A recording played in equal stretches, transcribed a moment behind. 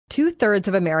2/3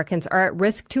 of Americans are at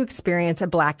risk to experience a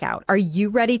blackout. Are you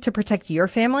ready to protect your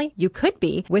family? You could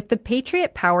be with the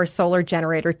Patriot Power Solar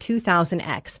Generator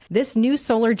 2000X. This new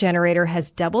solar generator has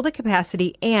double the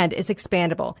capacity and is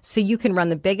expandable, so you can run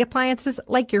the big appliances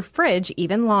like your fridge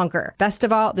even longer. Best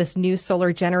of all, this new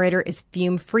solar generator is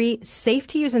fume-free, safe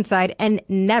to use inside, and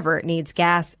never needs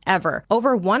gas, ever.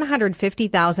 Over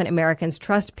 150,000 Americans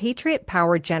trust Patriot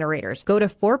Power generators. Go to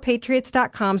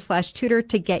 4patriots.com/Tudor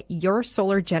to get your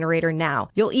solar generator now.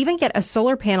 You'll even get a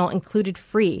solar panel included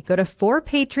free. Go to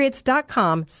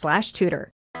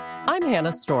 4patriots.com/Tudor. I'm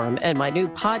Hannah Storm, and my new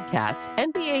podcast,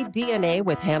 NBA DNA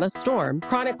with Hannah Storm,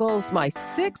 chronicles my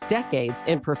 6 decades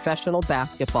in professional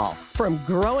basketball. From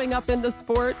growing up in the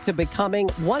sport to becoming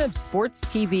one of sports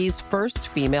TV's first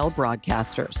female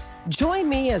broadcasters. Join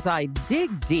me as I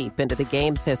dig deep into the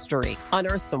game's history,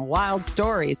 unearth some wild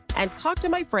stories, and talk to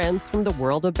my friends from the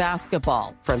world of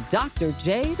basketball, from Dr.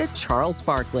 J to Charles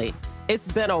Barkley. It's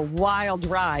been a wild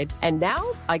ride, and now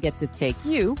I get to take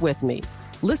you with me.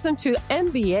 Listen to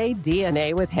NBA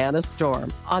DNA with Hannah Storm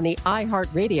on the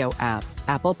iHeartRadio app,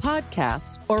 Apple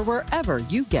Podcasts, or wherever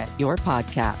you get your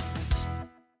podcasts.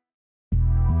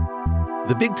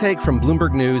 The Big Take from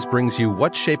Bloomberg News brings you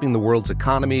what's shaping the world's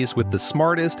economies with the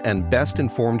smartest and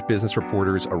best-informed business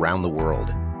reporters around the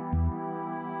world.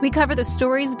 We cover the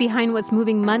stories behind what's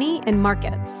moving money and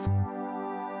markets,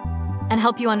 and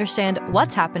help you understand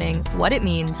what's happening, what it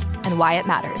means, and why it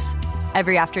matters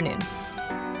every afternoon.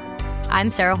 I'm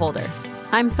Sarah Holder.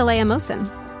 I'm Saleha Mohsin.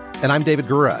 And I'm David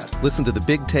Gura. Listen to The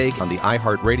Big Take on the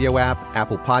iHeartRadio app,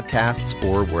 Apple Podcasts,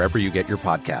 or wherever you get your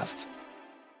podcasts.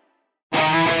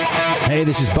 Hey,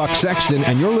 this is Buck Sexton,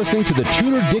 and you're listening to the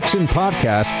Tudor Dixon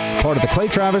Podcast, part of the Clay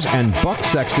Travis and Buck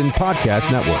Sexton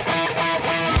Podcast Network.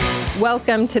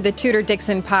 Welcome to the Tudor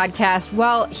Dixon Podcast.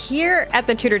 Well, here at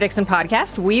the Tudor Dixon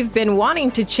Podcast, we've been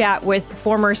wanting to chat with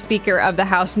former Speaker of the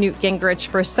House, Newt Gingrich,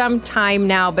 for some time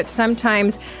now, but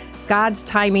sometimes God's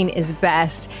timing is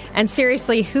best. And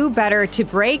seriously, who better to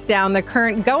break down the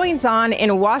current goings-on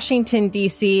in Washington,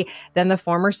 D.C. than the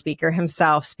former Speaker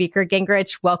himself? Speaker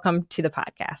Gingrich, welcome to the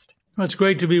podcast. Well, it's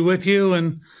great to be with you.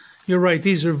 And you're right.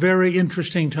 These are very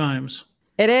interesting times.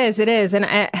 It is.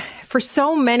 And for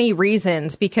so many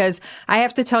reasons, because I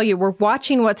have to tell you, we're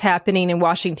watching what's happening in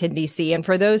Washington, D.C. And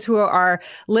for those who are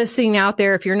listening out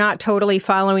there, if you're not totally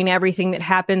following everything that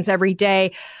happens every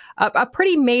day, a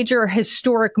pretty major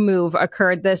historic move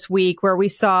occurred this week where we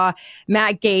saw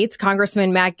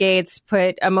Congressman Matt Gaetz,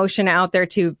 put a motion out there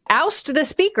to oust the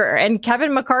speaker. And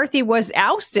Kevin McCarthy was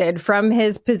ousted from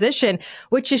his position,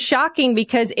 which is shocking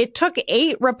because it took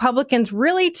 8 Republicans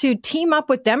really to team up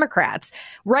with Democrats.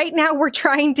 Right now, we're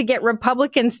trying to get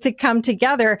Republicans to come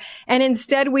together. And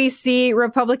instead, we see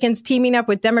Republicans teaming up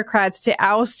with Democrats to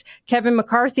oust Kevin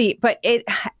McCarthy. But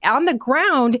on the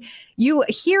ground, you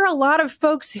hear a lot of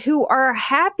folks who are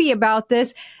happy about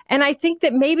this. And I think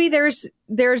that maybe there's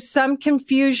some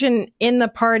confusion in the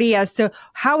party as to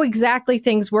how exactly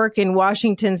things work in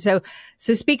Washington. So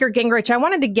Speaker Gingrich, I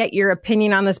wanted to get your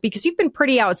opinion on this because you've been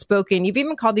pretty outspoken. You've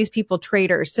even called these people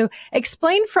traitors. So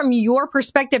explain from your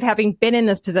perspective, having been in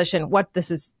this position, what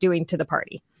this is doing to the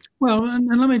party. Well, and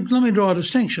let me draw a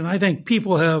distinction. I think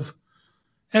people have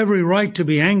every right to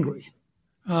be angry.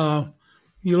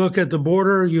 You look at the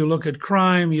border, you look at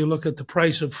crime, you look at the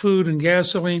price of food and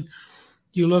gasoline,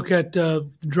 you look at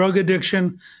drug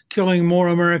addiction, killing more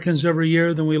Americans every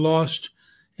year than we lost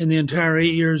in the entire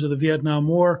 8 years of the Vietnam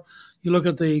War. You look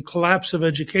at the collapse of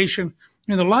education.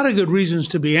 There are a lot of good reasons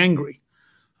to be angry.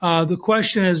 The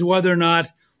question is whether or not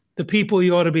the people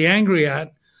you ought to be angry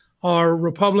at are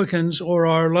Republicans or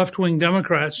are left-wing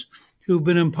Democrats who've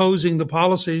been imposing the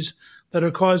policies that are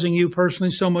causing you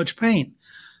personally so much pain.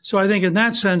 So I think in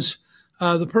that sense,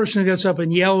 the person who gets up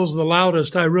and yells the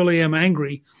loudest, "I really am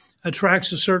angry,"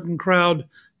 attracts a certain crowd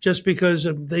just because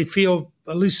they feel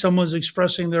at least someone's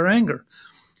expressing their anger.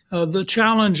 The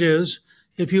challenge is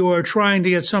if you are trying to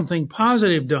get something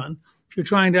positive done, if you're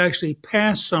trying to actually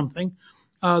pass something,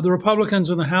 the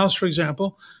Republicans in the House, for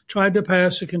example, tried to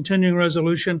pass a continuing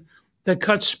resolution that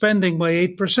cut spending by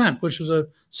 8%, which was a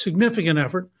significant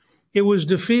effort. It was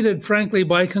defeated, frankly,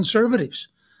 by conservatives.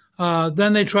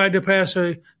 Then they tried to pass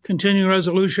a continuing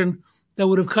resolution that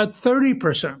would have cut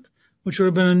 30%, which would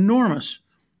have been enormous.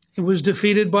 It was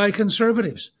defeated by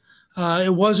conservatives.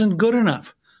 It wasn't good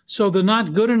enough. So the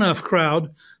not good enough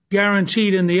crowd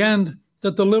guaranteed in the end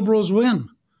that the liberals win.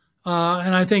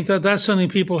 And I think that that's something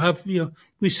people have,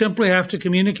 we simply have to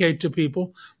communicate to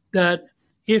people that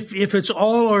if it's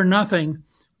all or nothing,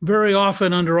 very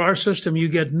often under our system, you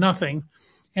get nothing.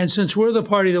 And since we're the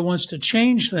party that wants to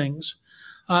change things,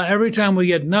 every time we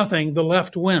get nothing, the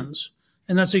left wins.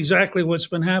 And that's exactly what's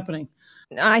been happening.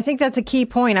 I think that's a key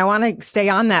point. I want to stay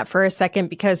on that for a second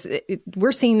because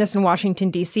we're seeing this in Washington,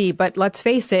 D.C., but let's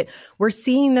face it, we're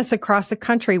seeing this across the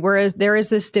country, whereas there is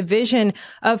this division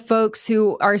of folks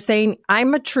who are saying,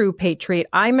 I'm a true patriot,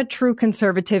 I'm a true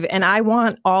conservative, and I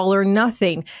want all or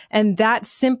nothing. And that's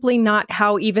simply not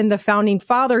how even the founding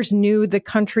fathers knew the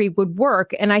country would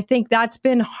work. And I think that's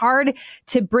been hard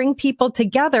to bring people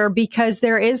together because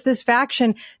there is this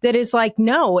faction that is like,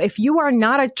 no, if you are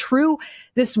not a true,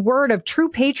 this word of true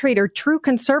patriot or true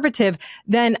conservative,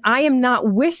 then I am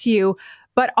not with you.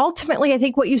 But ultimately, I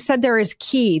think what you said there is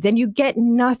key. Then you get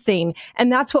nothing.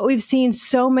 And that's what we've seen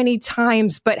so many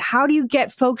times. But how do you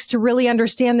get folks to really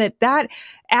understand that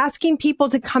asking people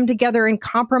to come together and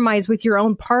compromise with your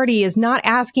own party is not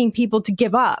asking people to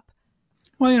give up?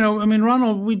 Well,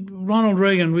 Ronald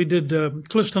Reagan,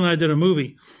 Clifton and I did a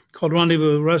movie called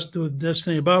Rendezvous with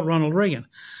Destiny about Ronald Reagan.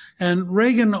 And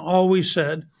Reagan always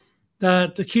said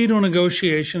that the key to a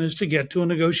negotiation is to get to a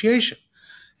negotiation.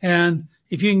 And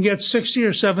if you can get 60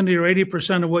 or 70 or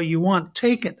 80% of what you want,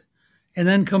 take it. And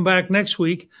then come back next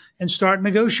week and start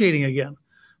negotiating again.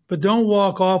 But don't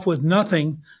walk off with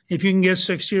nothing if you can get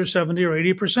 60 or 70 or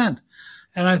 80%.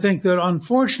 And I think that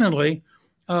unfortunately,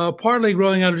 partly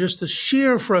growing out of just the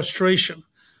sheer frustration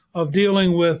of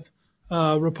dealing with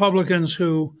Republicans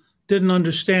who didn't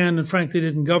understand and frankly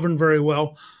didn't govern very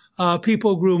well,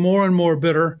 people grew more and more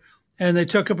bitter. And they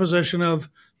took a position of,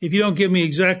 if you don't give me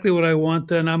exactly what I want,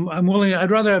 then I'm willing,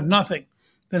 I'd rather have nothing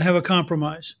than have a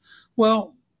compromise.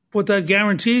 Well, what that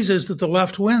guarantees is that the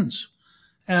left wins.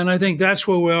 And I think that's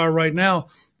where we are right now.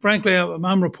 Frankly,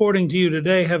 I'm reporting to you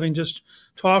today, having just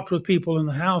talked with people in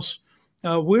the House,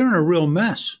 we're in a real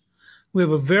mess. We have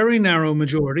a very narrow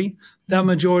majority. That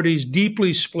majority is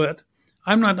deeply split.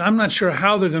 I'm not sure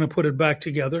how they're going to put it back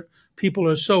together. People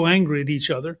are so angry at each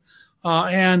other.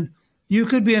 And you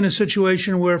could be in a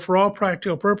situation where, for all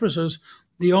practical purposes,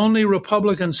 the only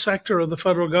Republican sector of the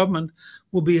federal government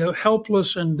will be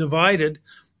helpless and divided,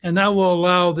 and that will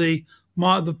allow the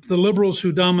liberals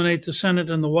who dominate the Senate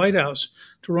and the White House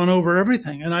to run over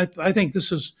everything. And I think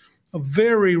this is a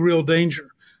very real danger,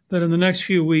 that in the next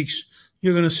few weeks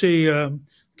you're going to see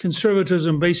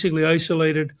conservatism basically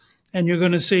isolated, and you're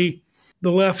going to see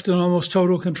the left in almost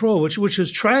total control, which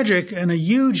is tragic and a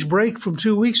huge break from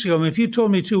 2 weeks ago. I mean, if you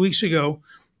told me 2 weeks ago,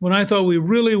 when I thought we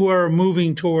really were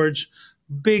moving towards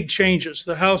big changes,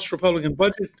 the House Republican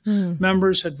budget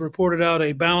members had reported out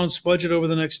a balanced budget over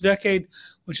the next decade,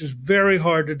 which is very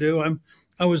hard to do.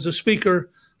 I was the speaker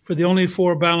for the only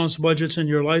 4 balanced budgets in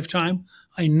your lifetime.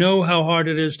 I know how hard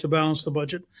it is to balance the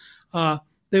budget.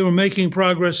 They were making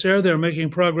progress there. They were making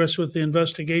progress with the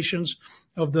investigations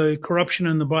of the corruption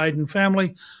in the Biden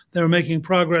family. They were making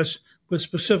progress with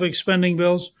specific spending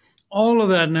bills. All of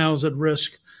that now is at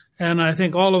risk. And I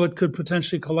think all of it could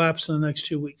potentially collapse in the nenext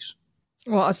 2 weeks.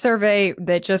 Well, a survey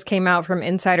that just came out from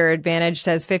Insider Advantage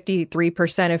says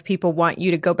 53% of people want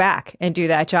you to go back and do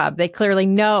that job. They clearly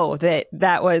know that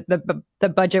was the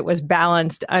budget was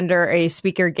balanced under a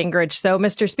Speaker Gingrich. So,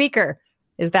 Mr. Speaker,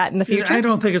 is that in the future? I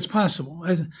don't think it's possible.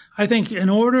 I think in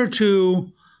order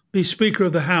to be Speaker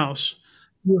of the House,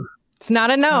 it's not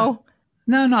a no.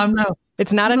 No.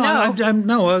 It's not a no.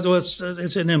 No,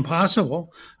 it's an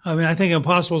impossible. I mean, I think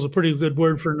impossible is a pretty good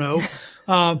word for no.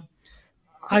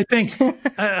 I think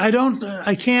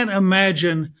I can't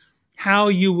imagine how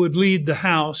you would lead the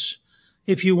House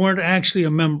if you weren't actually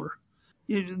a member.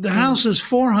 The House is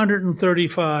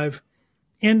 435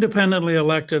 independently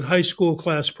elected high school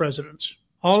class presidents.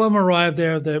 All of them arrive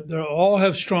there. They all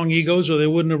have strong egos or they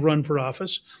wouldn't have run for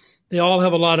office. They all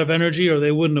have a lot of energy or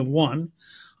they wouldn't have won.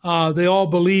 They all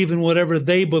believe in whatever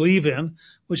they believe in,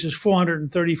 which is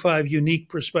 435 unique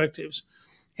perspectives.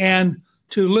 And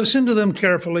to listen to them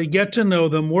carefully, get to know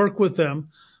them, work with them,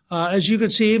 as you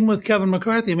could see even with Kevin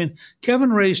McCarthy. I mean,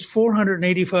 Kevin raised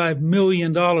 $485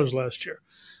 million last year.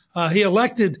 He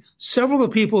elected several of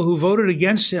the people who voted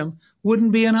against him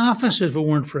wouldn't be in office if it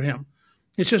weren't for him.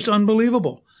 It's just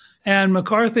unbelievable. And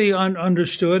McCarthy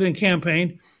understood and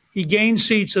campaigned. He gained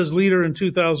seats as leader in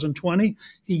 2020.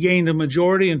 He gained a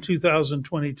majority in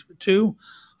 2022.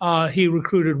 He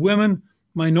recruited women,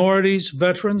 minorities,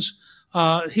 veterans.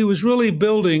 He was really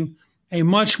building a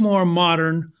much more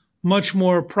modern, much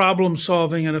more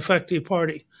problem-solving and effective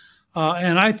party.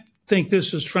 And I think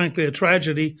this is frankly a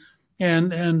tragedy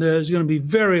and is going to be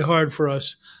very hard for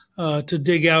us to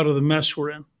dig out of the mess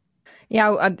we're in.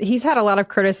 Yeah, he's had a lot of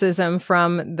criticism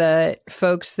from the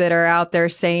folks that are out there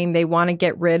saying they want to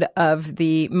get rid of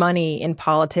the money in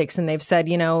politics. And they've said,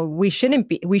 we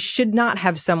should not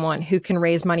have someone who can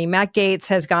raise money. Matt Gaetz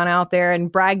has gone out there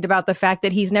and bragged about the fact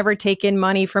that he's never taken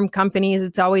money from companies.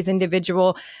 It's always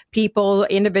individuals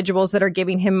that are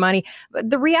giving him money. But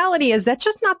the reality is that's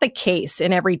just not the case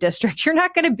in every district. You're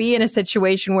not going to be in a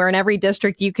situation where in every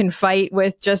district you can fight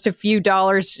with just a few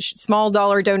dollars, small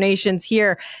dollar donations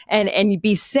here and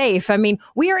be safe. I mean,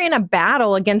 we are in a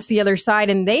battle against the other side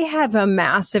and they have a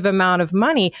massive amount of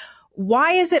money.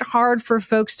 Why is it hard for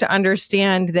folks to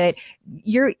understand that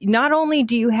you're not only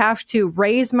do you have to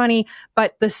raise money,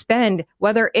 but the spend,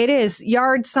 whether it is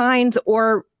yard signs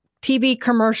or TV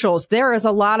commercials, there is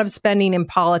a lot of spending in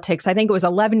politics. I think it was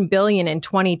 $11 billion in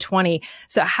 2020.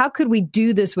 So how could we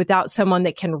do this without someone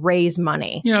that can raise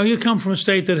money? You come from a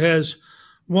state that has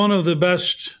one of the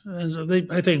best,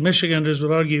 I think Michiganders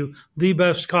would argue, the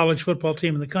best college football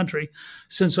team in the country.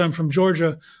 Since I'm from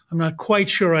Georgia, I'm not quite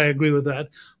sure I agree with that,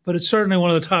 but it's certainly one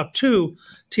of the top two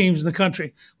teams in the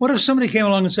country. What if somebody came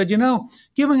along and said,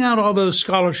 giving out all those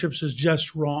scholarships is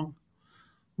just wrong?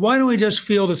 Why don't we just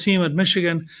field a team at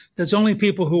Michigan that's only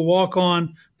people who walk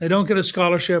on, they don't get a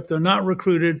scholarship, they're not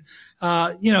recruited,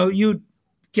 you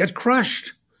get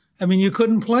crushed. I mean, you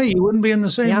couldn't play, you wouldn't be in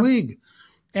the same league.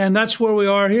 And that's where we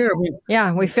are here.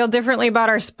 We feel differently about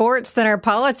our sports than our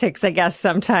politics, I guess,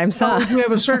 sometimes. Huh? We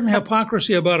have a certain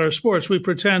hypocrisy about our sports. We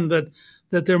pretend that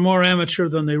they're more amateur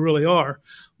than they really are.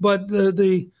 But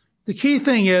the key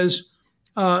thing is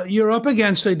you're up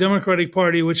against a Democratic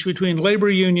Party which between labor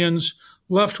unions,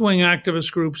 left-wing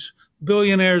activist groups,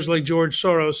 billionaires like George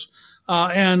Soros,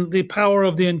 and the power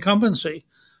of the incumbency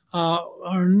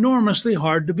are enormously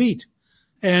hard to beat.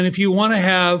 And if you want to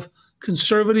have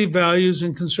conservative values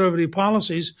and conservative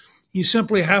policies, you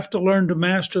simply have to learn to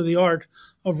master the art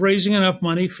of raising enough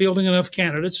money, fielding enough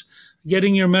candidates,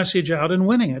 getting your message out and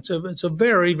winning. It's a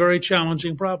very, very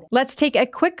challenging problem. Let's take a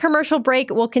quick commercial break.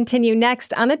 We'll continue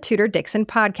next on the Tudor Dixon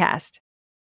podcast.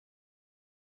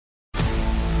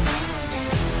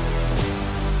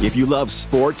 If you love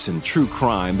sports and true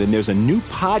crime, then there's a new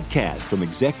podcast from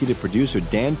executive producer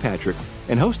Dan Patrick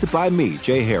and hosted by me,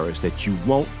 Jay Harris, that you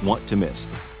won't want to miss.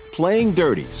 Playing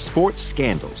Dirty: Sports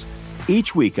Scandals.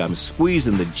 Each week, I'm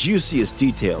squeezing the juiciest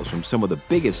details from some of the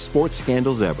biggest sports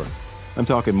scandals ever. I'm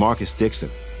talking Marcus Dixon,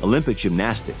 Olympic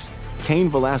gymnastics, Cain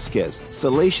Velasquez,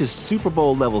 salacious Super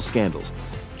Bowl-level scandals.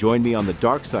 Join me on the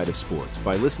dark side of sports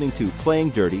by listening to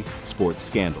Playing Dirty: Sports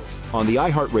Scandals on the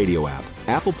iHeartRadio app,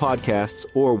 Apple Podcasts,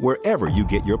 or wherever you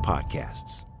get your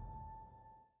podcasts.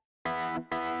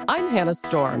 I'm Hannah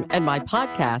Storm, and my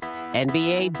podcast,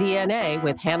 NBA DNA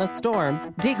with Hannah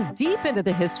Storm, digs deep into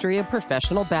the history of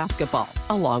professional basketball,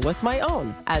 along with my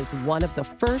own, as one of the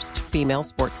first female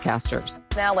sportscasters.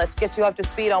 Now let's get you up to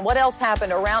speed on what else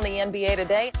happened around the NBA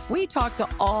today. We talk to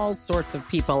all sorts of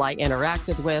people I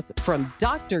interacted with, from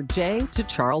Dr. J to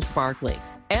Charles Barkley,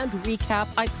 and recap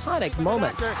iconic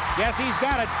moments. Yes, he's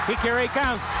got it. Here he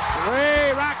comes.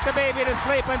 Way rock the baby to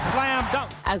sleep and slam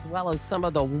dunk. As well as some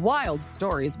of the wild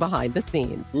stories behind the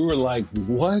scenes. We were like,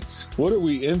 what? What are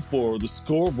we in for? The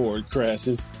scoreboard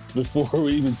crashes before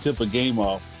we even tip a game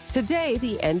off. Today,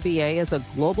 the NBA is a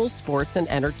global sports and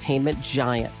entertainment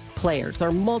giant. Players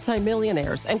are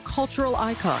multimillionaires and cultural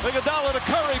icons. Iguodala to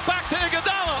Curry, back to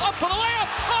Iguodala, up for the layup.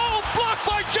 Oh, blocked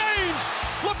by James.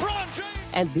 LeBron James.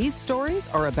 And these stories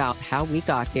are about how we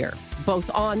got here,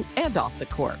 both on and off the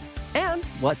court. And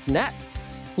what's next?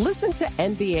 Listen to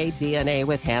NBA DNA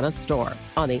with Hannah Storm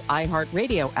on the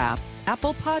iHeartRadio app,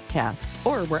 Apple Podcasts,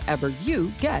 or wherever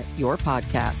you get your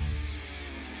podcasts.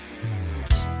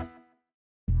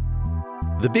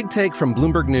 The Big Take from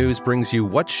Bloomberg News brings you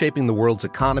what's shaping the world's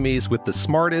economies with the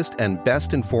smartest and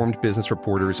best-informed business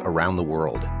reporters around the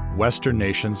world. Western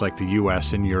nations like the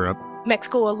U.S. and Europe.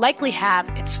 Mexico will likely have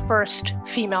its first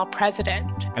female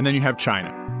president. And then you have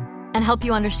China. And help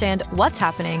you understand what's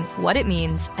happening, what it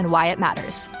means, and why it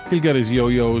matters. He'll get his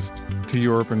yo-yos to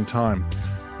Europe in time.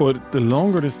 But the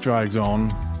longer this drags on,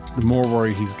 the more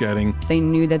worry he's getting. They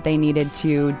knew that they needed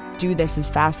to do this as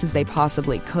fast as they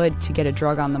possibly could to get a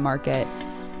drug on the market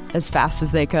as fast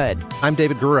as they could. I'm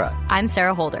David Gura. I'm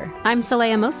Sarah Holder. I'm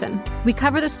Saleha Mohsen. We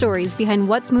cover the stories behind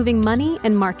what's moving money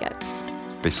and markets.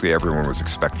 Basically, everyone was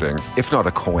expecting, if not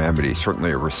a calamity, certainly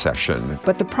a recession.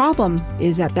 But the problem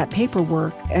is that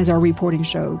paperwork, as our reporting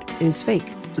showed, is fake.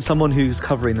 As someone who's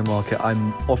covering the market,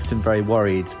 I'm often very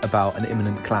worried about an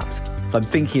imminent collapse. So I'm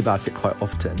thinking about it quite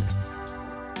often.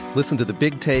 Listen to The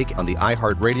Big Take on the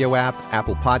iHeartRadio app,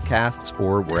 Apple Podcasts,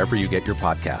 or wherever you get your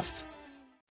podcasts.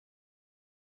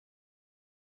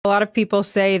 A lot of people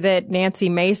say that Nancy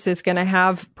Mace is going to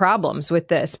have problems with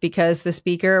this because the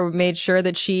speaker made sure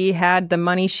that she had the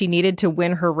money she needed to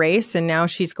win her race, and now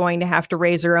she's going to have to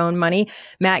raise her own money.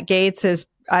 Matt Gaetz is,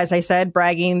 as I said,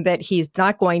 bragging that he's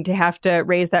not going to have to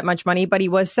raise that much money, but he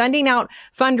was sending out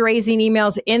fundraising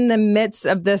emails in the midst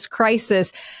of this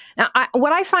crisis. Now,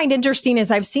 what I find interesting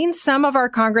is I've seen some of our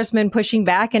congressmen pushing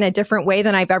back in a different way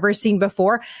than I've ever seen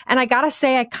before. And I got to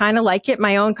say, I kind of like it.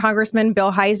 My own congressman,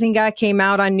 Bill Huizenga, came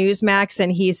out on Newsmax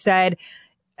and he said,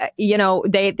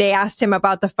 they asked him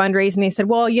about the fundraising. They said,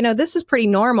 well, this is pretty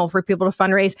normal for people to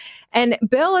fundraise. And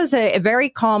Bill is a very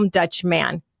calm Dutch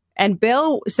man. And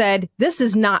Bill said, this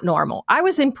is not normal. I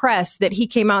was impressed that he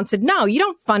came out and said, no, you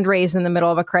don't fundraise in the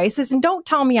middle of a crisis. And don't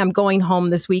tell me I'm going home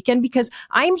this weekend because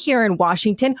I'm here in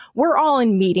Washington. We're all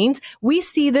in meetings. We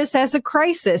see this as a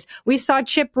crisis. We saw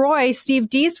Chip Roy, Steve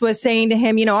Deese was saying to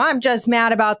him, I'm just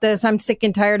mad about this. I'm sick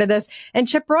and tired of this. And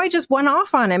Chip Roy just went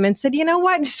off on him and said, you know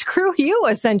what? Screw you,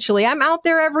 essentially. I'm out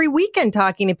there every weekend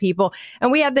talking to people.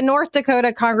 And we had the North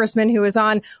Dakota congressman who was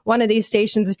on one of these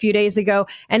stations a few days ago.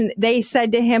 And they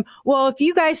said to him, well, if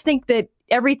you guys think that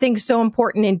everything's so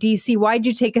important in D.C., why'd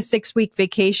you take a 6-week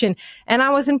vacation? And I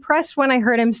was impressed when I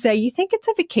heard him say, you think it's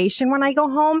a vacation when I go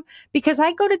home? Because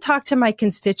I go to talk to my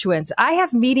constituents. I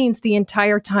have meetings the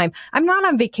entire time. I'm not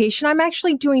on vacation. I'm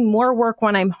actually doing more work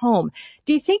when I'm home.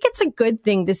 Do you think it's a good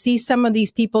thing to see some of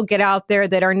these people get out there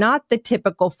that are not the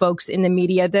typical folks in the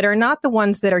media, that are not the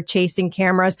ones that are chasing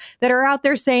cameras, that are out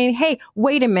there saying, hey,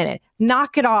 wait a minute,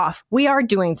 knock it off. We are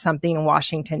doing something in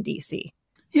Washington, D.C.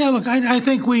 Yeah, look, I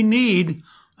think we need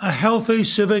a healthy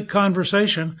civic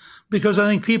conversation because I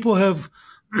think people have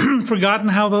forgotten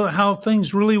how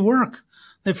things really work.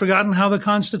 They've forgotten how the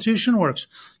Constitution works.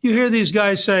 You hear these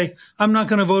guys say, I'm not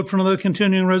going to vote for another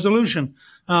continuing resolution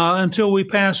until we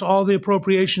pass all the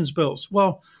appropriations bills.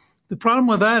 Well, the problem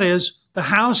with that is the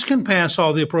House can pass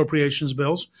all the appropriations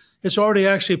bills. It's already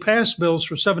actually passed bills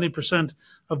for 70%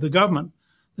 of the government.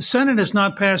 The Senate has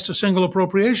not passed a single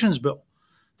appropriations bill.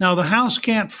 Now, the House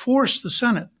can't force the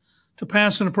Senate to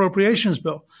pass an appropriations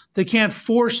bill. They can't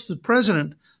force the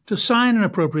president to sign an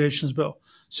appropriations bill.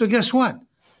 So guess what?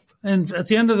 And at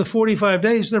the end of the 45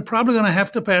 days, they're probably going to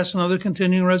have to pass another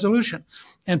continuing resolution.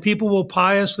 And people will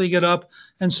piously get up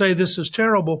and say this is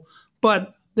terrible,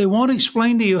 but they won't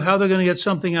explain to you how they're going to get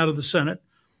something out of the Senate.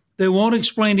 They won't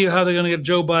explain to you how they're going to get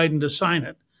Joe Biden to sign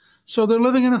it. So they're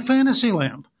living in a fantasy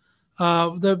land.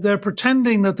 They're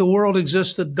pretending that the world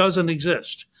exists that doesn't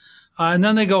exist. And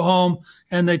then they go home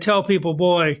and they tell people,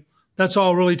 boy, that's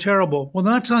all really terrible. Well,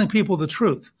 they're not telling people the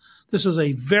truth. This is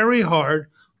a very hard,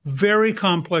 very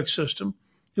complex system.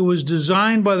 It was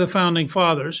designed by the founding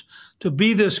fathers to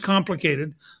be this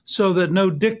complicated so that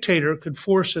no dictator could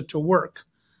force it to work.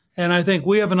 And I think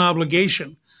we have an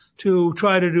obligation to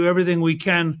try to do everything we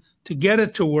can to get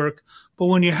it to work. But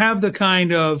when you have the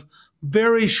kind of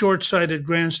very short-sighted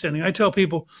grandstanding. I tell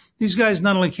people, these guys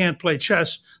not only can't play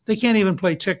chess, they can't even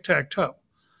play tic-tac-toe.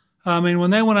 I mean, when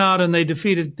they went out and they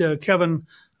defeated Kevin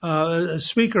as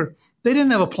Speaker, they didn't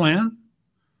have a plan.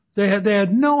 They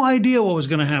had no idea what was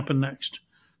going to happen next.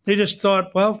 They just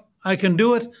thought, well, I can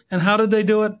do it. And how did they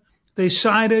do it? They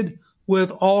sided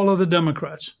with all of the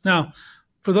Democrats. Now,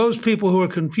 for those people who are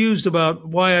confused about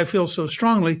why I feel so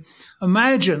strongly,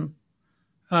 imagine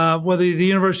whether the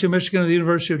University of Michigan or the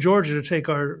University of Georgia, to take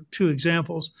our two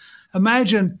examples,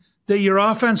 imagine that your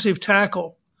offensive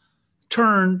tackle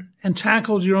turned and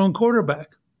tackled your own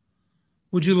quarterback.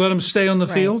 Would you let them stay on the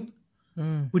field?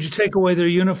 Would you take away their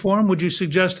uniform? Would you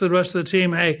suggest to the rest of the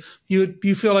team, hey,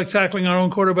 you feel like tackling our own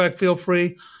quarterback, feel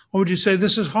free? Or would you say,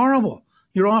 this is horrible,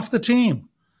 you're off the team?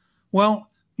 Well,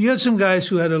 you had some guys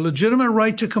who had a legitimate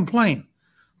right to complain.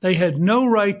 They had no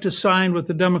right to side with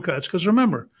the Democrats. Because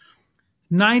remember,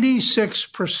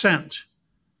 96%,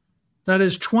 that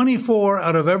is 24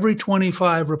 out of every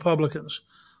 25 Republicans,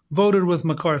 voted with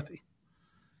McCarthy.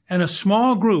 And a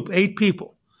small group, 8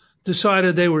 people,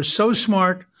 decided they were so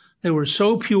smart, they were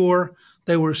so pure,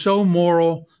 they were so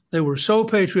moral, they were so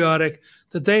patriotic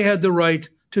that they had the right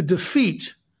to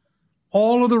defeat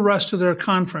all of the rest of their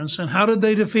conference. And how did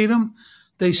they defeat them?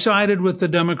 They sided with the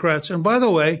Democrats. And by the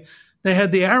way, they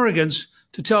had the arrogance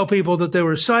to tell people that they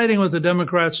were siding with the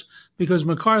Democrats because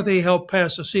McCarthy helped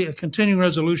pass a continuing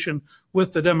resolution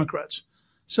with the Democrats.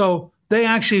 So they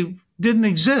actually didn't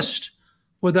exist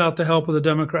without the help of the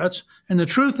Democrats. And the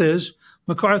truth is,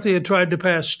 McCarthy had tried to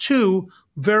pass 2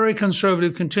 very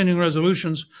conservative continuing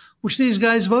resolutions, which these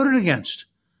guys voted against.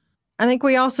 I think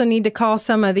we also need to call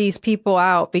some of these people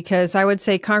out because I would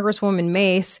say Congresswoman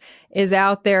Mace is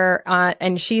out there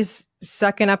and she's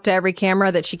sucking up to every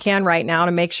camera that she can right now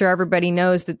to make sure everybody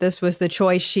knows that this was the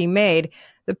choice she made.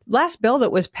 The last bill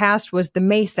that was passed was the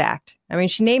Mace Act. I mean,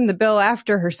 she named the bill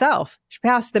after herself. She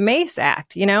passed the Mace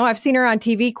Act. You know, I've seen her on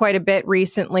TV quite a bit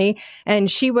recently, and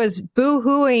she was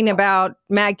boo-hooing about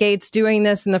Matt Gaetz doing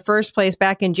this in the first place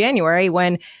back in January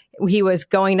when he was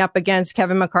going up against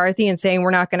Kevin McCarthy and saying, we're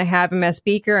not going to have him as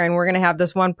speaker and we're going to have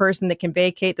this one person that can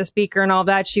vacate the speaker and all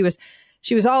that. She was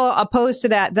all opposed to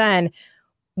that then.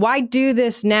 Why do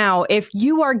this now? If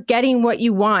you are getting what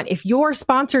you want, if your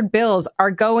sponsored bills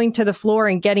are going to the floor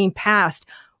and getting passed,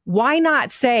 why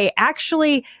not say,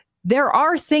 actually, there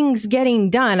are things getting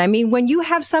done? I mean, when you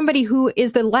have somebody who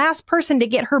is the last person to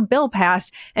get her bill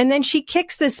passed and then she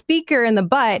kicks the speaker in the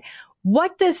butt,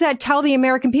 what does that tell the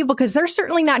American people? Because they're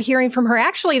certainly not hearing from her.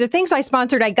 Actually, the things I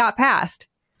sponsored, I got passed.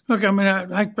 Look, I mean,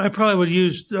 I probably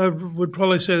would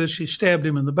probably say that she stabbed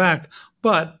him in the back,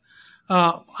 but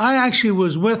I actually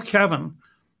was with Kevin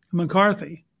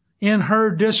McCarthy in her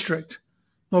district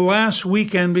the last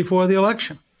weekend before the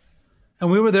election. And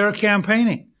we were there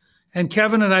campaigning. And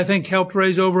Kevin and I think helped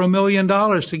raise over $1 million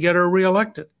to get her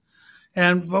reelected.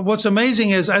 And what's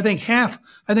amazing is I think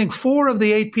 4 of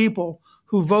the 8 people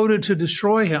who voted to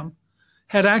destroy him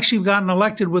had actually gotten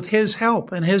elected with his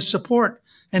help and his support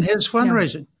and his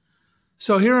fundraising. Yeah.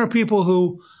 So here are people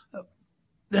who,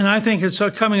 and I think it's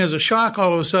coming as a shock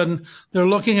all of a sudden, they're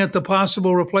looking at the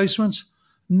possible replacements.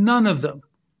 None of them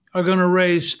are going to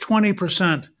raise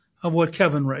 20% of what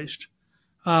Kevin raised.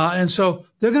 And so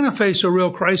they're going to face a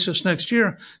real crisis next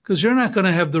year because they're not going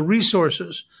to have the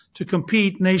resources to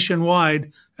compete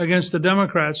nationwide against the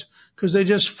Democrats because they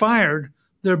just fired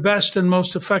their best and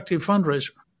most effective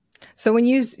fundraiser. So when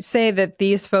you say that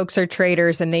these folks are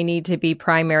traitors and they need to be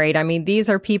primaried, I mean, these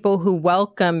are people who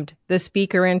welcomed the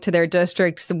speaker into their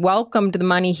districts, welcomed the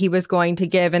money he was going to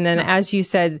give, and then, as you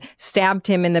said, stabbed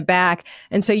him in the back.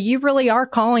 And so you really are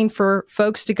calling for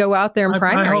folks to go out there and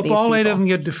primary I hope these all people. 8 of them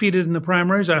get defeated in the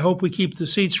primaries. I hope we keep the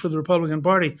seats for the Republican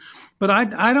Party. But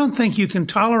I don't think you can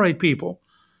tolerate people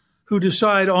who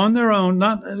decide on their own,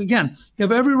 you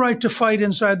have every right to fight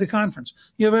inside the conference.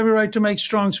 You have every right to make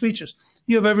strong speeches.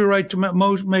 You have every right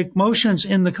to make motions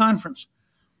in the conference.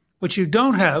 What you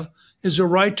don't have is a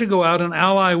right to go out and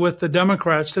ally with the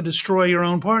Democrats to destroy your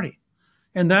own party.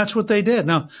 And that's what they did.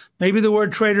 Now, maybe the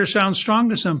word traitor sounds strong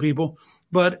to some people,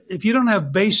 but if you don't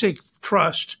have basic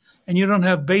trust and you don't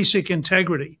have basic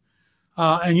integrity,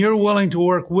 and you're willing to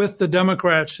work with the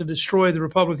Democrats to destroy the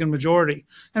Republican majority,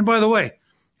 and by the way,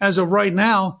 as of right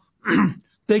now,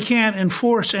 they can't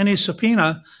enforce any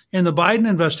subpoena in the Biden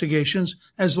investigations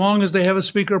as long as they have a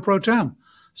speaker pro tem.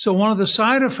 So one of the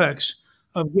side effects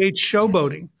of Gaetz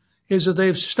showboating is that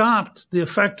they've stopped the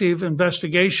effective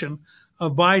investigation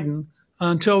of Biden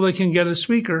until they can get a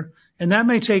speaker. And that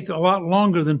may take a lot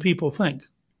longer than people think.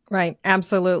 Right.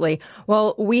 Absolutely.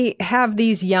 Well, we have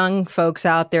these young folks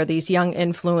out there, these young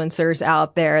influencers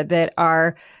out there that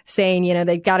are saying, you know,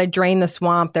 they've got to drain the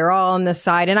swamp. They're all on this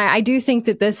side. And I do think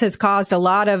that this has caused a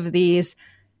lot of these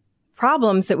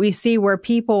problems that we see where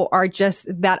people are just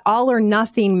that all or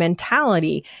nothing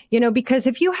mentality, you know, because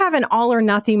if you have an all or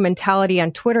nothing mentality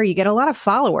on Twitter, you get a lot of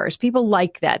followers. People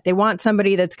like that. They want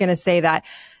somebody that's going to say that.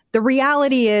 The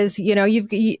reality is, you know,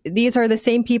 these are the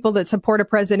same people that support a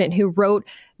president who wrote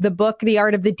the book, The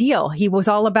Art of the Deal. He was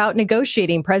all about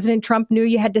negotiating. President Trump knew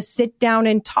you had to sit down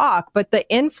and talk. But the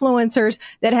influencers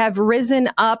that have risen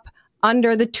up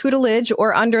under the tutelage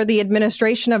or under the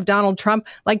administration of Donald Trump,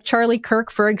 like Charlie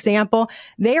Kirk, for example,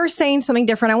 they are saying something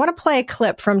different. I want to play a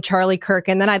clip from Charlie Kirk,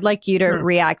 and then I'd like you to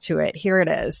react to it. Here it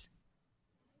is.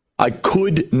 I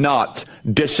could not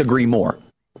disagree more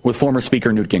with former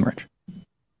Speaker Newt Gingrich.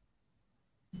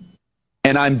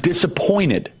 And I'm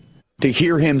disappointed to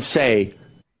hear him say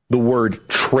the word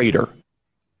traitor.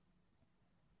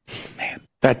 Man,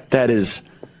 that is...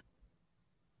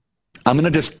 I'm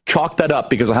going to just chalk that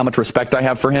up because of how much respect I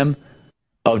have for him,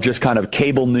 of just kind of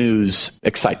cable news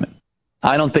excitement.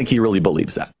 I don't think he really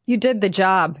believes that. You did the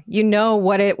job. You know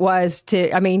what it was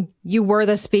to, I mean, you were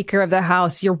the Speaker of the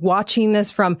House. You're watching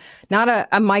this from not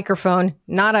a microphone,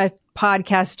 not a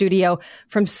podcast studio,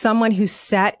 from someone who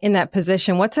sat in that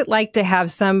position. What's it like to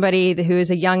have somebody who is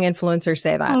a young influencer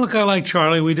say that? Well, look, I like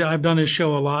Charlie. I've done his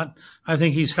show a lot. I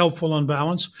think he's helpful on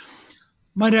balance.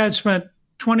 My dad spent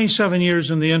 27 years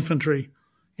in the infantry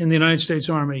in the United States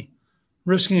Army,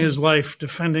 risking his life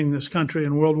defending this country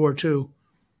in World War II,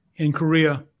 in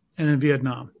Korea, and in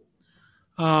Vietnam.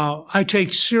 I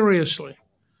take seriously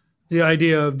the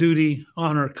idea of duty,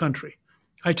 honor, country.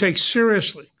 I take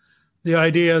seriously the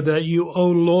idea that you owe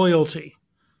loyalty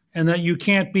and that you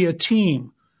can't be a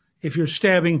team if you're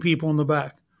stabbing people in the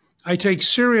back. I take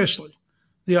seriously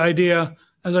the idea,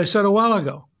 as I said a while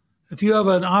ago, If you have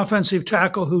an offensive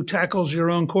tackle who tackles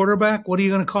your own quarterback, what are you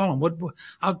going to call him?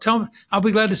 I'll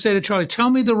be glad to say to Charlie, tell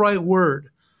me the right word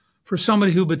for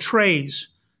somebody who betrays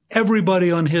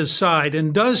everybody on his side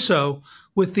and does so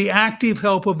with the active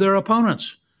help of their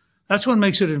opponents. That's what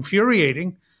makes it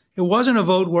infuriating. It wasn't a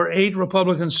vote where 8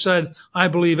 Republicans said, I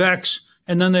believe X,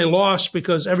 and then they lost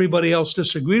because everybody else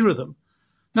disagreed with them.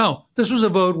 No, this was a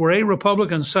vote where 8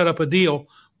 Republicans set up a deal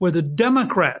where the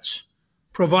Democrats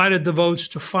provided the votes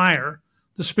to fire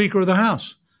the Speaker of the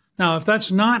House. Now, if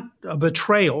that's not a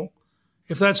betrayal,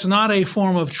 if that's not a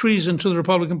form of treason to the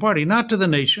Republican Party, not to the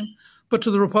nation, but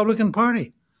to the Republican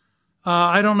Party,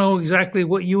 I don't know exactly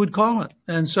what you would call it.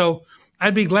 And so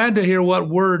I'd be glad to hear what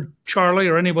word Charlie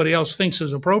or anybody else thinks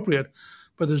is appropriate.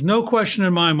 But there's no question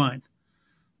in my mind.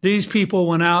 These people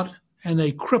went out and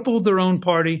they crippled their own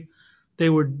party. They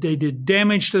did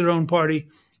damage to their own party,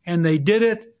 and they did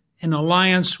it in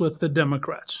alliance with the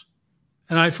Democrats.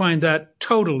 And I find that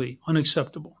totally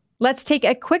unacceptable. Let's take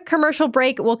a quick commercial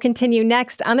break. We'll continue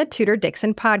next on the Tudor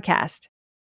Dixon podcast.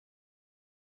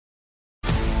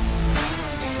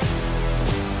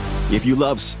 If you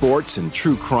love sports and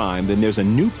true crime, then there's a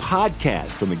new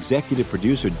podcast from executive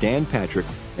producer Dan Patrick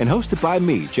and hosted by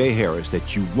me, Jay Harris,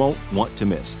 that you won't want to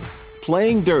miss.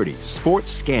 Playing Dirty: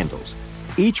 Sports Scandals.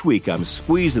 Each week, I'm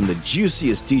squeezing the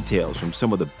juiciest details from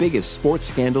some of the biggest sports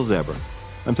scandals ever.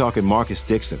 I'm talking Marcus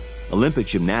Dixon, Olympic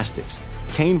gymnastics,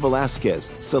 Cain Velasquez,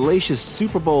 salacious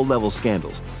Super Bowl-level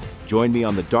scandals. Join me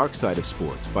on the dark side of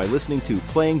sports by listening to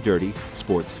Playing Dirty: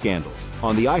 Sports Scandals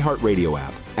on the iHeartRadio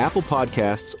app, Apple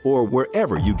Podcasts, or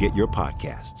wherever you get your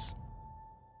podcasts.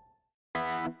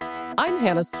 I'm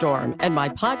Hannah Storm, and my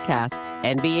podcast,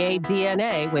 NBA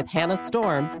DNA with Hannah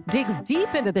Storm, digs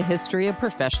deep into the history of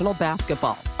professional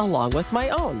basketball, along with my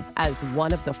own, as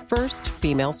one of the first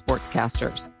female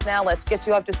sportscasters. Now let's get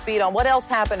you up to speed on what else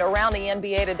happened around the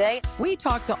NBA today. We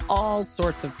talked to all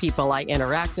sorts of people I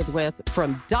interacted with,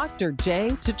 from Dr.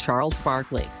 J to Charles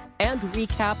Barkley, and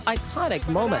recap iconic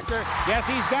moments. Yes,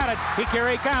 he's got it.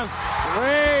 Here he comes.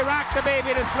 Way rock the baby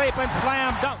to sleep and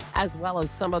slam dunk. As well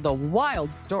as some of the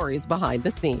wild stories behind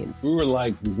the scenes. We were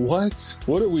like, what?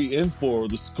 What are we in for?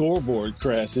 The scoreboard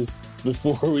crashes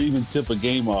before we even tip a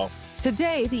game off.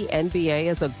 Today, the NBA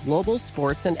is a global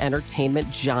sports and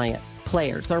entertainment giant.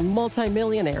 Players are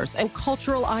multimillionaires and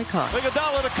cultural icons.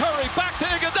 Iguodala to Curry, back to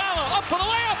Iguodala, up for the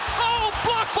layup. Oh,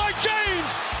 blocked by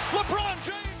James. LeBron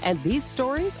James. And these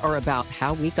stories are about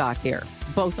how we got here,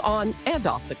 both on and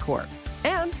off the court.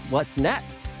 And what's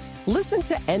next? Listen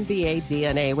to NBA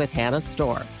DNA with Hannah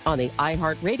Storm on the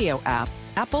iHeartRadio app,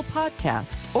 Apple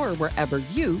Podcasts, or wherever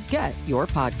you get your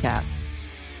podcasts.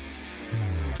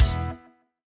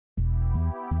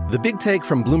 The Big Take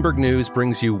from Bloomberg News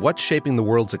brings you what's shaping the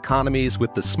world's economies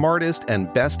with the smartest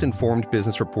and best-informed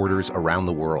business reporters around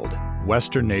the world.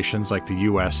 Western nations like the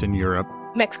U.S. and Europe.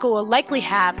 Mexico will likely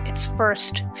have its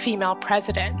first female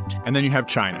president. And then you have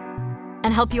China.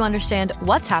 And help you understand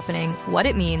what's happening, what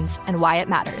it means, and why it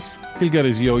matters. He'll get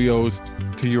his yo-yos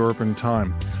to Europe in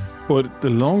time. But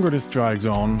the longer this drags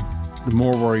on, the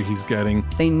more worry he's getting.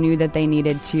 They knew that they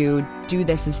needed to do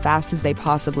this as fast as they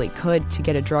possibly could to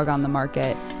get a drug on the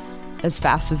market as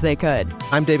fast as they could.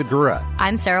 I'm David Gura.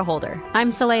 I'm Sarah Holder.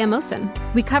 I'm Saleha Mohsen.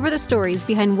 We cover the stories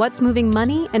behind what's moving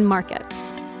money and markets.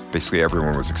 Basically,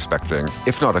 everyone was expecting,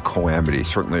 if not a calamity,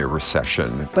 certainly a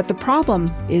recession. But the problem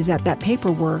is that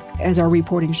paperwork, as our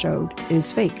reporting showed,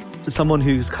 is fake. As someone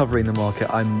who's covering the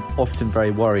market, I'm often very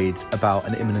worried about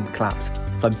an imminent collapse.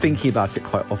 I'm thinking about it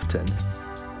quite often.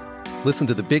 Listen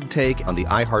to The Big Take on the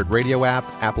iHeartRadio app,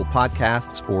 Apple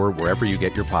Podcasts, or wherever you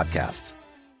get your podcasts.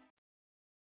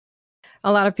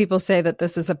 A lot of people say that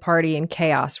this is a party in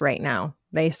chaos right now.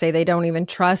 They say they don't even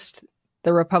trust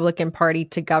the Republican Party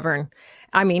to govern.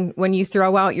 I mean, when you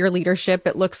throw out your leadership,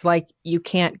 it looks like you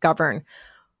can't govern.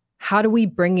 How do we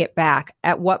bring it back?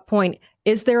 At what point?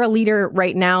 Is there a leader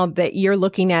right now that you're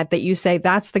looking at that you say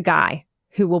that's the guy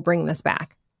who will bring this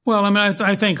back? Well, I mean,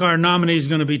 I think our nominee is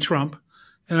going to be Trump,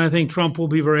 and I think Trump will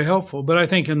be very helpful. But I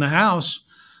think in the House,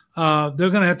 they're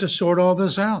going to have to sort all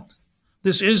this out.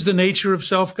 This is the nature of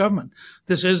self-government.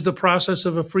 This is the process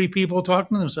of a free people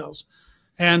talking to themselves.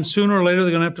 And sooner or later,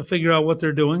 they're going to have to figure out what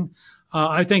they're doing.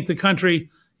 I think the country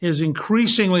is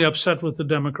increasingly upset with the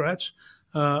Democrats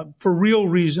for real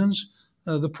reasons.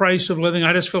 The price of living.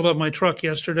 I just filled up my truck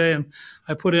yesterday, and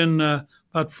I put in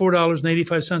about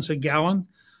 $4.85 a gallon.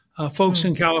 Folks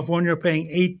in California are paying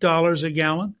 $8 a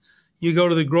gallon. You go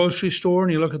to the grocery store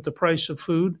and you look at the price of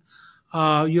food.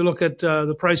 You look at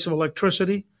the price of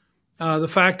electricity. The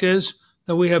fact is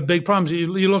that we have big problems.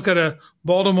 You look at a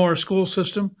Baltimore school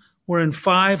system where in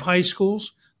 5 high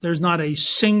schools, there's not a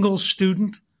single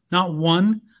student Not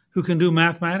one who can do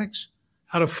mathematics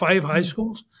out of 5 high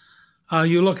schools.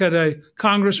 You look at a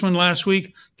congressman last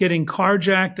week getting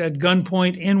carjacked at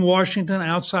gunpoint in Washington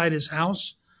outside his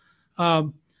house.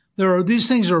 These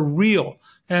things are real.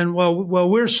 And while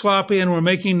we're sloppy and we're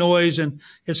making noise, and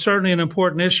it's certainly an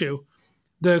important issue,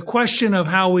 the question of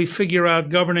how we figure out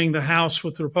governing the House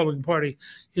with the Republican Party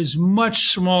is much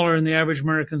smaller in the average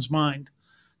American's mind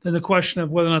than the question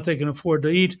of whether or not they can afford to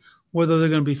eat, whether they're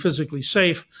going to be physically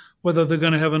safe, whether they're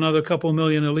going to have another couple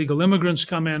million illegal immigrants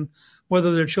come in,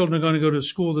 whether their children are going to go to a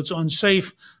school that's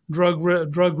unsafe,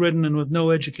 drug-ridden, and with no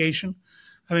education.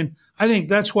 I mean, I think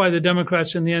that's why the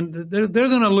Democrats, in the end, they're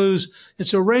going to lose.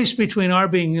 It's a race between our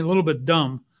being a little bit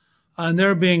dumb and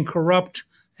their being corrupt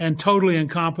and totally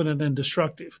incompetent and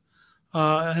destructive.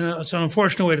 And it's an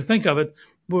unfortunate way to think of it.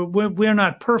 We're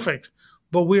not perfect,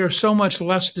 but we are so much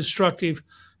less destructive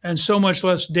and so much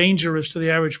less dangerous to the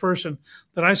average person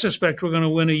that I suspect we're going to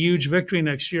win a huge victory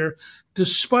next year,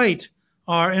 despite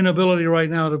our inability right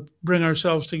now to bring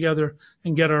ourselves together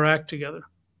and get our act together.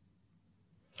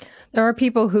 There are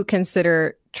people who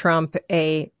consider Trump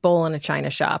a bull in a china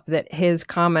shop, that his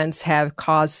comments have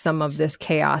caused some of this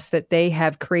chaos, that they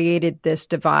have created this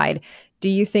divide. Do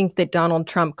you think that Donald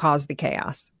Trump caused the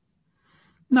chaos?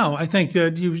 No, I think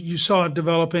that you saw it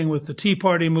developing with the Tea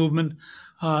Party movement.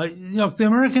 The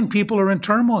American people are in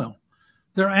turmoil.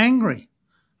 They're angry.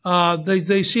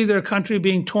 They see their country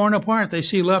being torn apart. They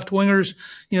see left-wingers,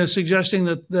 suggesting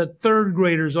that third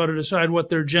graders ought to decide what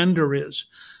their gender is.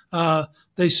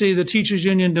 They see the teachers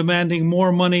union demanding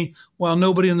more money while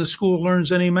nobody in the school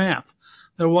learns any math.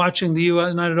 They're watching the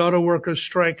United Auto Workers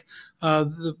strike,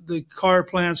 the car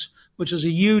plants, which is a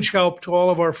huge help to all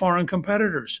of our foreign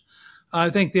competitors. I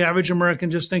think the average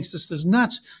American just thinks this is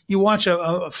nuts. You watch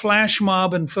a flash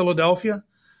mob in Philadelphia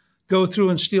go through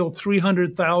and steal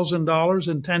 $300,000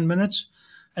 in 10 minutes,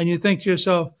 and you think to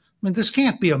yourself, I mean, this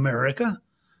can't be America.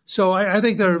 So I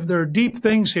think there are deep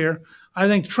things here. I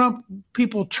think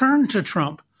people turn to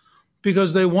Trump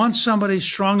because they want somebody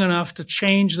strong enough to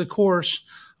change the course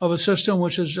of a system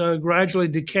which is gradually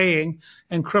decaying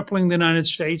and crippling the United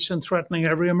States and threatening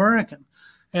every American.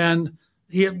 And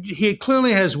he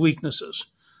clearly has weaknesses.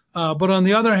 But on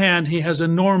the other hand, he has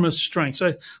enormous strengths.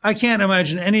 I can't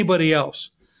imagine anybody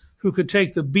else who could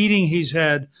take the beating he's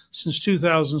had since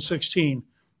 2016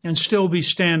 and still be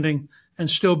standing and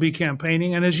still be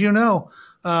campaigning. And as you know,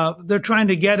 they're trying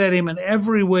to get at him in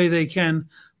every way they can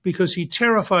because he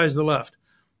terrifies the left.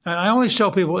 I always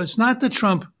tell people it's not that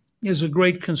Trump is a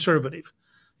great conservative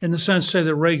in the sense, say,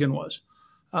 that Reagan was.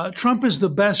 Trump is the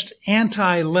best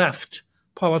anti-left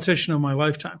politician of my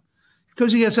lifetime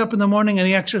because he gets up in the morning and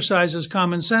he exercises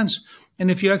common sense. And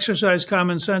if you exercise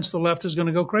common sense, the left is going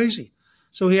to go crazy.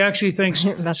 So he actually thinks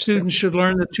students should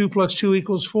learn that 2 +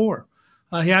 2 = 4.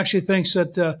 He actually thinks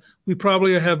that we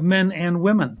probably have men and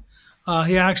women.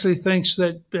 He actually thinks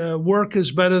that work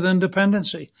is better than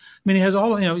dependency. I mean, he has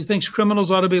he thinks criminals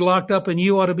ought to be locked up and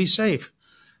you ought to be safe.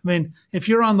 I mean, if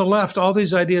you're on the left, all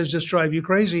these ideas just drive you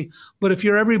crazy. But if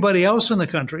you're everybody else in the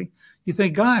country, you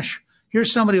think, gosh,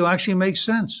 here's somebody who actually makes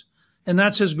sense. And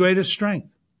that's his greatest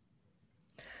strength.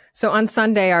 So on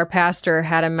Sunday, our pastor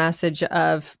had a message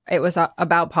it was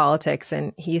about politics.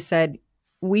 And he said,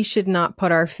 we should not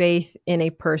put our faith in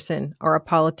a person or a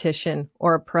politician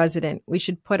or a president. We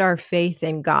should put our faith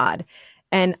in God.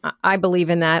 And I believe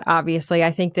in that, obviously.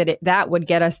 I think that that would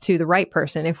get us to the right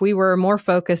person. If we were more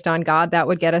focused on God, that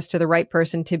would get us to the right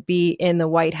person to be in the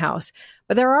White House.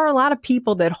 But there are a lot of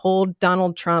people that hold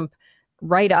Donald Trump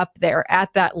right up there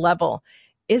at that level.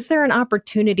 Is there an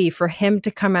opportunity for him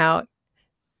to come out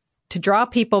to draw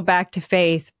people back to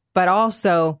faith, but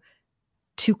also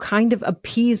to kind of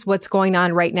appease what's going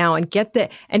on right now and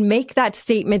and make that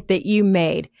statement that you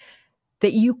made,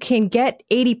 that you can get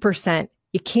 80%,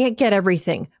 you can't get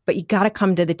everything, but you got to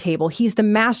come to the table. He's the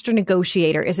master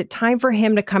negotiator. Is it time for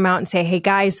him to come out and say, hey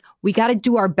guys, we got to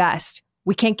do our best.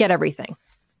 We can't get everything.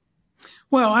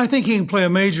 Well, I think he can play a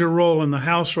major role in the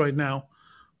House right now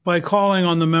by calling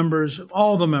on the members,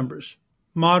 all the members,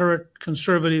 moderate,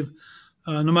 conservative,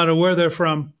 no matter where they're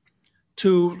from,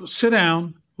 to sit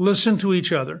down, listen to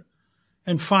each other,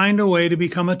 and find a way to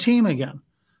become a team again.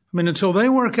 I mean, until they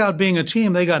work out being a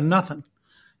team, they got nothing.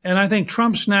 And I think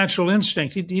Trump's natural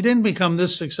instinct, he didn't become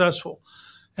this successful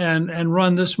and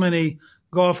run this many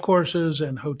golf courses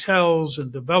and hotels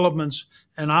and developments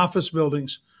and office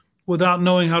buildings without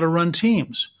knowing how to run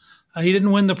teams. He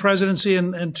didn't win the presidency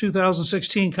in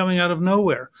 2016 coming out of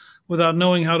nowhere without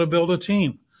knowing how to build a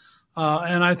team.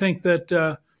 And I think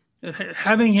that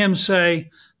having him say,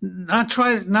 not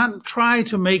try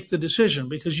to make the decision,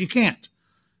 because you can't.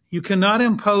 You cannot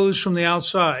impose from the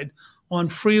outside on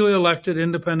freely elected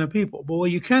independent people. But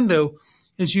what you can do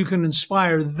is you can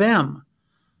inspire them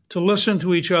to listen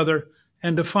to each other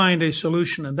and to find a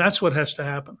solution. And that's what has to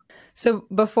happen. So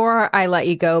before I let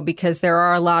you go, because there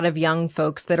are a lot of young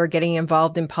folks that are getting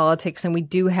involved in politics, and we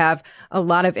do have a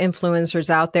lot of influencers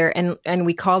out there, and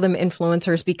we call them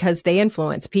influencers because they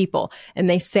influence people and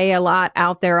they say a lot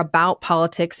out there about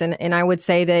politics. And I would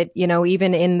say that, you know,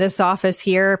 even in this office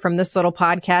here from this little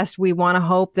podcast, we want to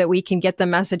hope that we can get the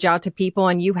message out to people.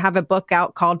 And you have a book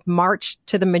out called March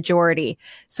to the Majority.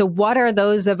 So what are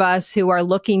those of us who are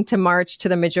looking to march to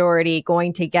the majority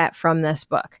going to get from this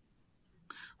book?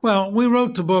 Well, we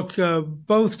wrote the book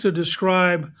both to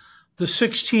describe the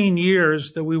 16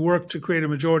 years that we worked to create a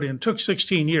majority, and it took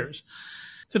 16 years,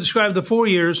 to describe the 4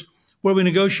 years where we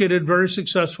negotiated very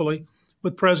successfully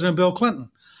with President Bill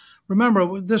Clinton.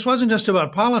 Remember, this wasn't just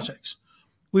about politics.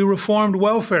 We reformed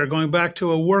welfare, going back to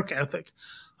a work ethic.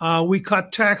 We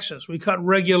cut taxes. We cut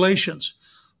regulations.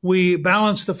 We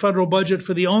balanced the federal budget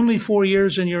for the only 4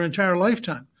 years in your entire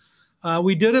lifetime.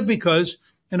 We did it because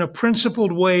in a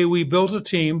principled way, we built a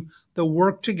team that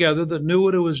worked together, that knew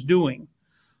what it was doing.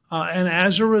 And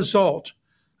as a result,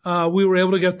 we were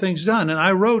able to get things done. And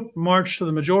I wrote March to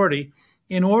the Majority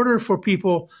in order for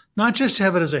people not just to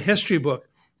have it as a history book,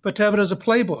 but to have it as a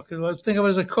playbook. Let's think of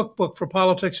it as a cookbook for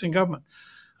politics and government.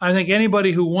 I think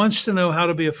anybody who wants to know how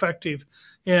to be effective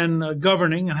in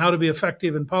governing and how to be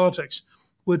effective in politics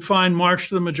would find March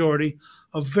to the Majority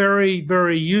a very,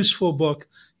 very useful book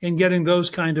in getting those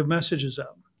kind of messages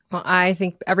out. Well, I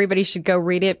think everybody should go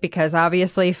read it because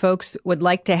obviously folks would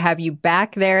like to have you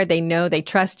back there. They know, they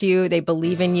trust you, they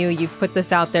believe in you. You've put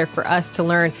this out there for us to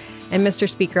learn. And Mr.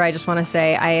 Speaker, I just want to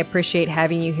say I appreciate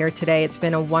having you here today. It's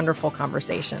been a wonderful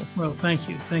conversation. Well, thank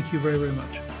you. Thank you very, very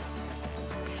much.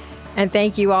 And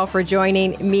thank you all for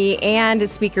joining me and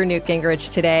Speaker Newt Gingrich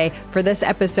today. For this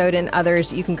episode and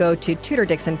others, you can go to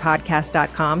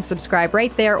TudorDixonPodcast.com, subscribe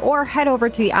right there, or head over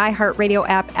to the iHeartRadio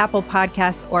app, Apple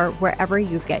Podcasts, or wherever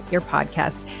you get your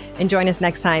podcasts. And join us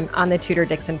next time on the Tudor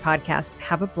Dixon Podcast.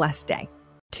 Have a blessed day.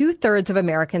 2/3 of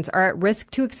Americans are at risk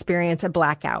to experience a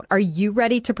blackout. Are you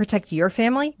ready to protect your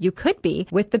family? You could be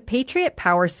with the Patriot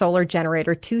Power Solar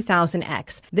Generator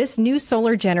 2000X. This new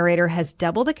solar generator has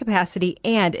double the capacity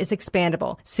and is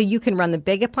expandable, so you can run the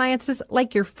big appliances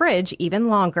like your fridge even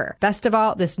longer. Best of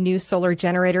all, this new solar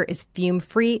generator is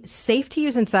fume-free, safe to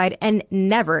use inside, and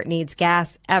never needs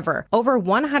gas, ever. Over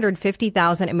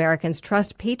 150,000 Americans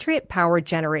trust Patriot Power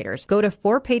generators. Go to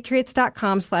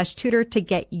 4patriots.com/Tudor to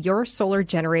get your solar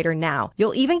generator now.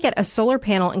 You'll even get a solar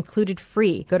panel included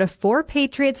free. Go to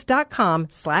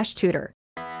 4patriots.com/Tudor.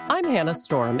 I'm Hannah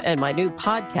Storm, and my new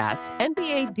podcast,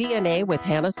 NBA DNA with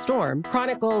Hannah Storm,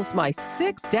 chronicles my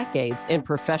 6 decades in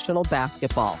professional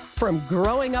basketball. From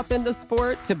growing up in the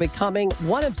sport to becoming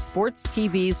one of sports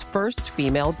TV's first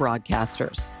female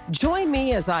broadcasters. Join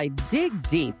me as I dig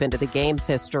deep into the game's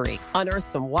history, unearth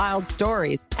some wild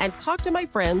stories, and talk to my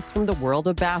friends from the world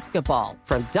of basketball,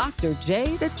 from Dr.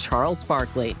 J to Charles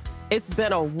Barkley. It's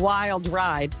been a wild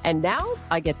ride, and now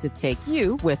I get to take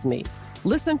you with me.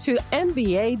 Listen to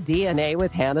NBA DNA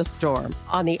with Hannah Storm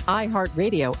on the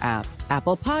iHeartRadio app,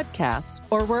 Apple Podcasts,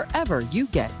 or wherever you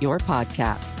get your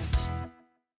podcasts.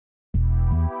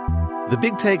 The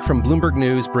Big Take from Bloomberg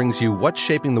News brings you what's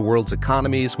shaping the world's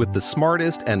economies with the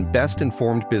smartest and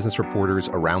best-informed business reporters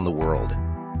around the world.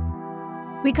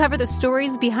 We cover the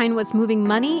stories behind what's moving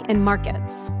money and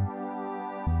markets,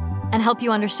 and help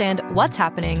you understand what's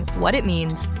happening, what it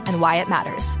means, and why it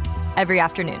matters every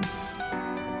afternoon.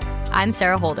 I'm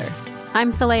Sarah Holder.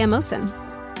 I'm Saleha Mohsen.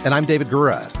 And I'm David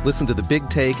Gura. Listen to The Big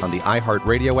Take on the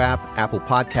iHeartRadio app, Apple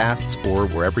Podcasts, or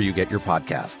wherever you get your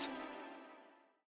podcasts.